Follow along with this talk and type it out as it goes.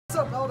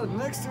What's up, all the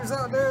nexters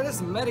out there? This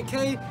is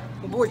Medicaid,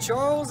 my boy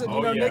Charles, and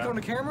you know Nick on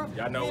the camera.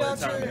 Y'all know what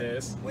time it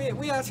is.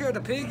 We out here at the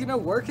pig, you know,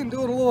 working,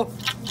 doing a little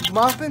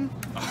mopping.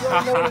 You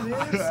already know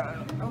what it is.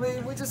 I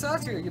mean, we just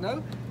out here, you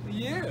know.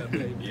 Yeah,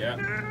 baby.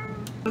 Yeah.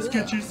 Let's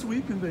get you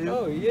sweeping, baby.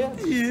 Oh yeah.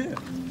 Yeah.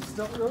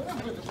 Stop it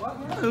around with the white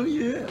man. Oh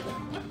yeah.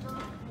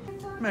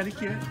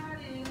 Medicare.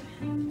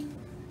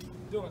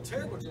 Doing a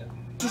terrible job.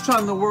 Just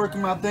trying to work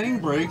my thing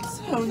breaks.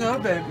 Oh no,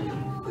 baby.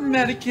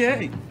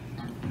 Medicaid.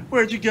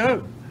 Where'd you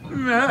go?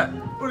 Matt,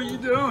 what are you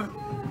doing?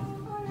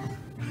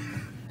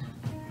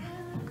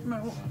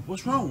 Matt,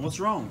 what's wrong? What's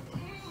wrong?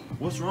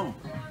 What's wrong?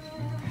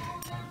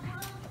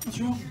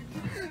 What's wrong?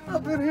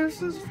 I've been here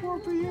since 4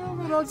 p.m.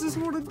 and I just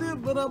want to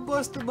dip, but I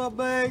busted my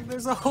bag.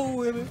 There's a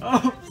hole in it.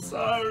 Oh,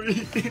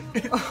 sorry.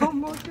 Oh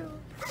my god.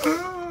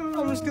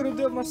 I'm just gonna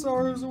dip my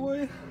sorrows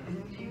away.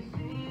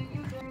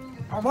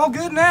 I'm all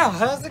good now.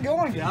 How's it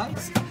going,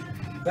 guys?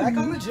 Back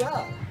on the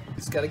job.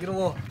 Just gotta get a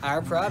little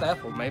iron fried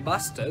apple made by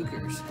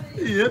Stoker's.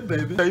 Yeah,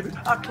 baby. Baby,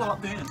 I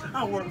clocked in.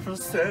 I worked from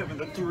 7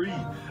 to 3.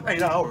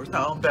 8 hours.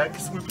 Now I'm back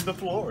sweeping the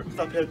floor.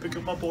 I had to pick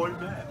up my boy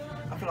Matt.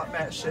 I feel like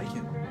Matt's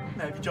shaking.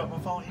 Now if you drop my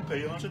phone, you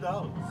pay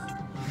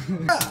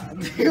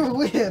 $100. You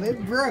win.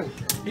 It broke.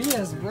 He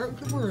has broke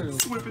the room.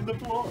 Sweeping the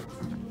floor.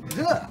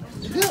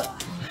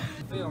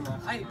 Film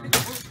right. Hey, pick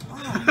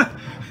up.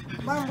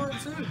 Mine broke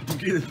too. I'm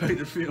getting paid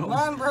to film.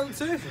 Mine broke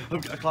too.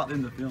 Okay, I clocked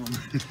in the film.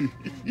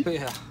 But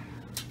yeah,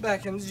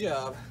 back in the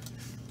job.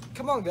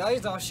 Come on,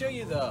 guys. I'll show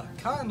you the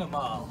condom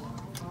aisle.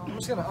 I'm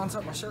just gonna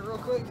untuck my shirt real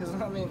quick because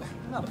I mean,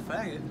 I'm not a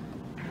faggot.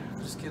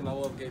 I'm just kidding. I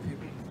love gay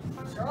people.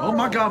 Oh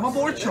my God, my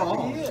boy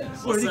Charles.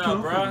 What's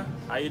up, bro?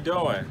 How you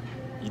doing?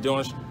 You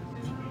doing?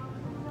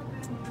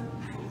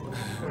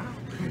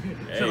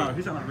 Hey.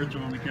 He's not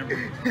Richard on the camera.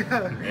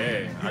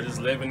 Hey, I just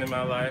living in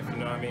my life, you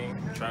know what I mean?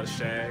 Try to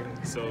shag,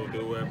 so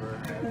do whatever.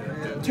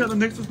 Tell the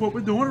niggas what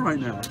we're doing right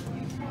now.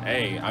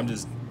 Hey, I'm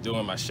just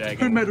doing my shagging.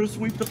 Who made her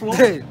sweep the floor?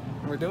 Hey,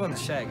 we're doing the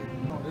shagging.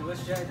 Come on, dude,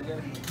 let's shag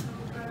together.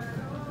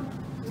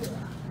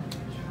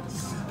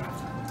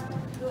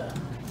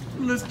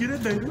 Let's get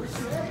it, baby.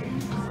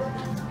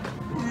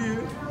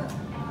 Yeah.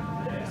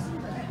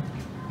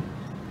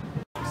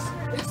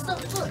 It's the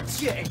foot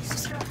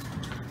chase.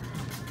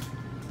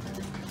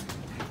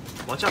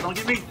 Watch out, don't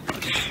get me.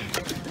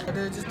 Hey,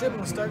 dude, just dip in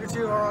the Stoker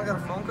too, or I got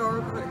a phone call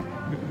real quick.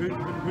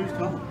 Who's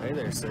calling? Hey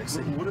there,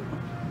 sexy. What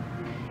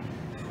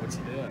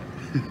you doing?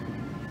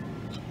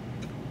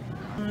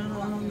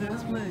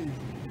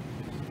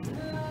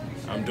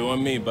 I'm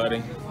doing me,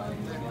 buddy.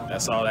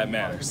 That's all that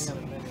matters.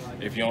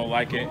 If you don't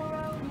like it,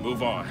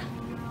 move on.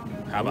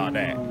 How about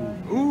that?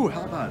 Ooh,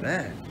 how about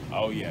that?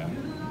 Oh yeah.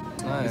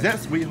 Nice. Is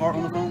that sweetheart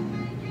on the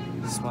phone?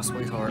 This is my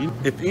sweetheart.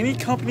 If any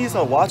companies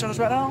are watching us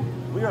right now,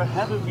 we are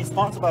happy to be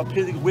sponsored by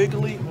Piggly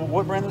Wiggly.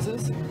 What brand is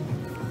this?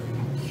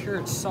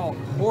 Cured salt.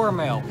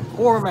 Hormel.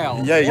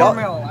 Hormel. Yeah, y'all.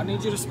 Hormel. I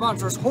need you to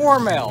sponsor us.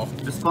 Hormel.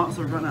 It's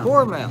sponsored right now.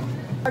 Hormel.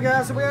 Alright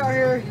guys, so we out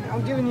here.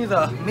 I'm giving you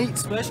the meat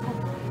special.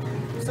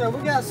 So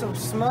we got some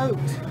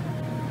smoked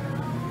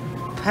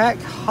pack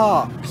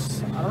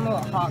hocks. I don't know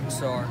what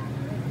hocks are,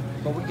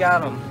 but we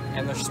got them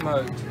and they're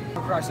smoked.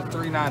 The price of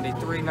 $3.90.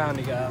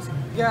 $3.90 guys.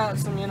 We got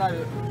some, you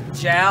know,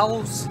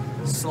 jowls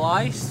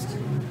sliced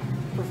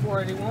for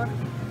 $4.81.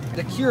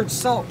 The cured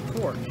salt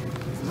pork.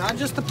 Not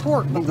just the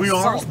pork, but the we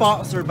salt. are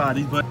sponsored by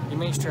these, but Your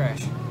meat's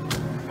trash.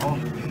 oh.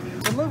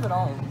 So moving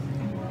on,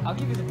 I'll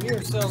give you the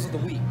beer sales of the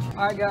week.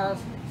 All right, guys.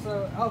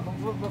 So,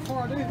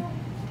 before I do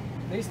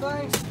these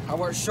things,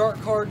 what shark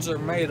cards are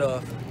made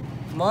of?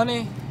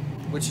 Money,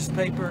 which is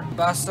paper.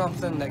 Buy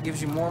something that gives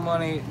you more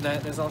money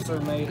that is also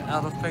made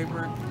out of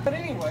paper. But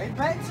anyway,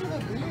 back to the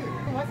beer.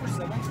 I went for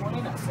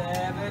 $7.29,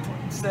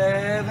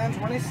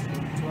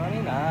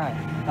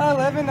 $7.29,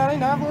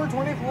 $11.99 for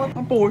 24.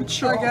 I'm bored,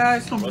 sure. All right,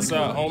 guys. What's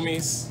up,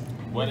 homies?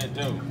 What it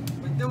do?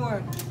 We're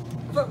doing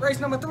foot race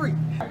number 3.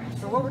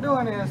 So what we're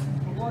doing is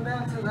we're going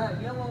down to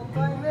that yellow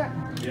thing there.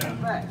 Yeah.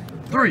 Back.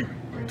 3,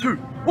 2,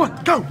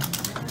 1, go!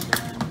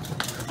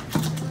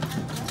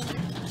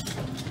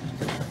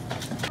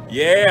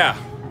 Yeah,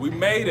 we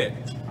made it.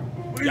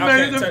 We Y'all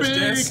made can't it, touch big.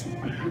 this.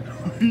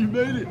 We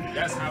made it.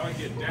 That's how I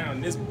get down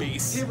this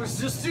beast. It was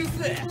just too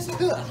fast.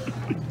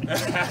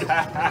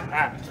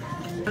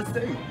 Let's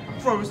see.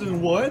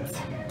 Frozen what?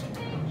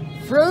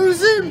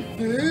 Frozen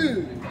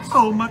food.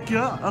 Oh my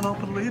God, I don't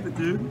believe it,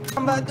 dude.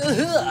 I'm about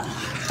to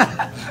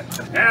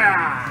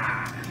Yeah.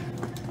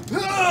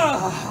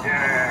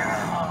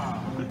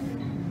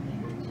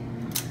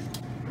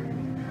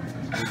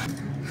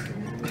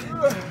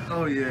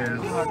 Oh yeah.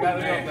 I got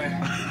it up there.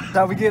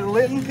 How we get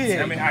lit and pig.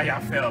 Tell me how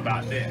y'all feel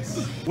about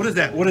this. What is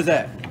that? What is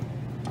that?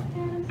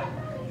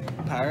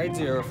 Powerade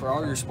Zero for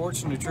all your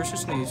sports and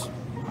nutritious needs.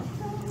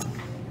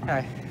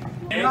 Hey.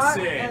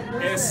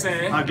 Ese.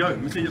 I go.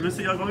 Let me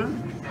see y'all go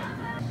in.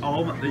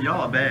 Oh,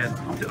 y'all are bad.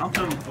 I'm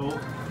telling you. Oh,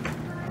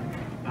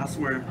 I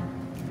swear.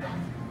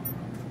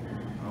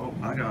 Oh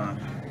my God.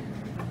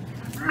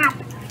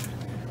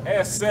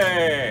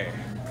 Ese.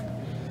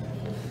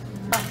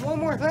 One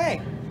more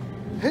thing.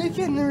 Who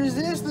can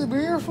resist the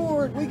beer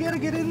fort? We gotta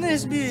get in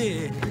this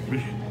beer.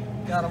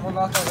 God, I'm gonna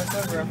knock all this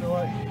over, I feel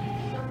like.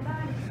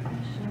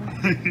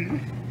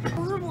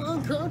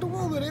 I'm trying to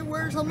wall that it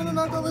works. I'm gonna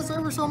knock all this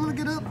over, so I'm gonna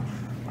get up.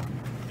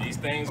 These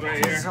things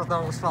right I here,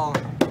 thought it was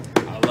falling.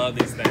 I love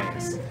these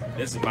things.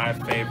 This is my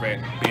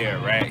favorite beer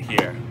right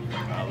here.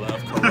 I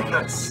love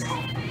Coronas.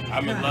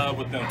 I'm in love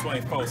with them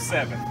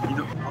 24/7. You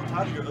know, I'm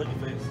tired of your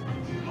ugly face.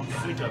 I'm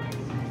sick of it.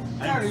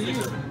 Tired of you.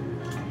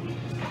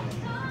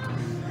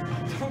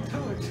 Don't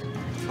do it.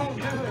 Don't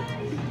do it.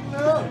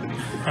 No.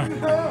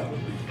 No.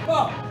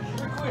 Oh,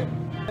 we're quick.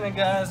 And the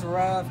guys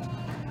arrived.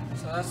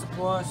 So that's the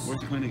plus.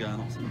 Where's the cleaning guy? I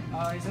don't see him.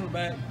 He's in the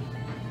back.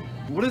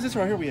 What is this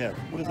right here we have?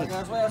 What is Alright, this?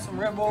 guys, we have some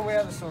Red Bull, we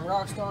have some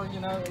Rockstar, you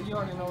know, you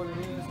already know what it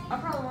is. I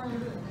probably want to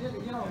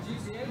get on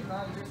GTA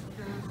tonight just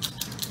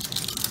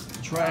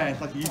because. Trash,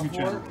 like a YouTube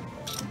channel.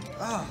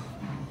 Oh,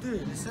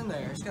 dude, it's in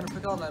there. It's gotta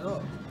pick all that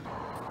up.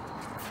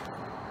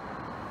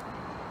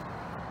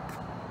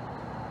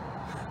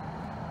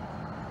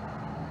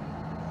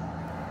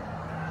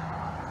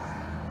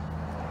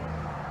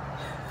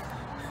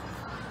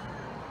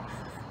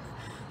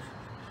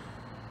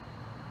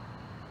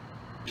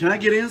 Can I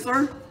get in,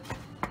 sir?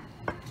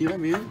 Can you let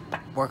me in?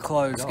 We're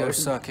closed, go open?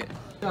 suck it.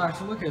 Alright,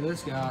 so look at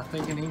this guy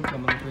thinking he can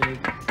come in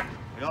big.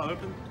 Are y'all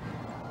open?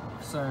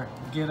 Sir,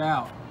 get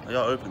out. Are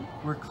y'all open?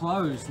 We're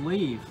closed,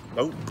 leave.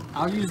 Nope.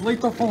 I'll use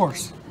lethal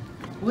force.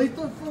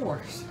 Lethal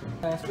force.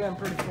 It's been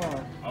pretty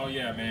fun. Oh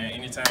yeah, man.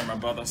 Anytime, my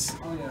brothers.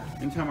 Oh yeah.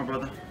 Anytime, my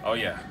brother. Oh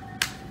yeah.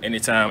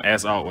 Anytime,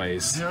 as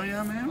always. Hell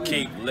yeah, man.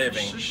 Keep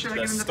living Just shagging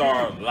the in the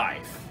star field. of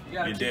life.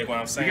 gotta You keep dig what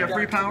I'm You saying? got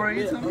free keep it power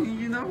lit, eats? I mean,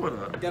 you know what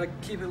up. Gotta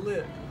keep it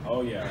lit.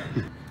 Oh yeah.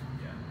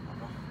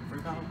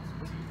 Free power?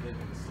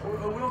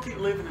 We don't keep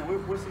living now.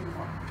 We'll see you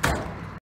tomorrow.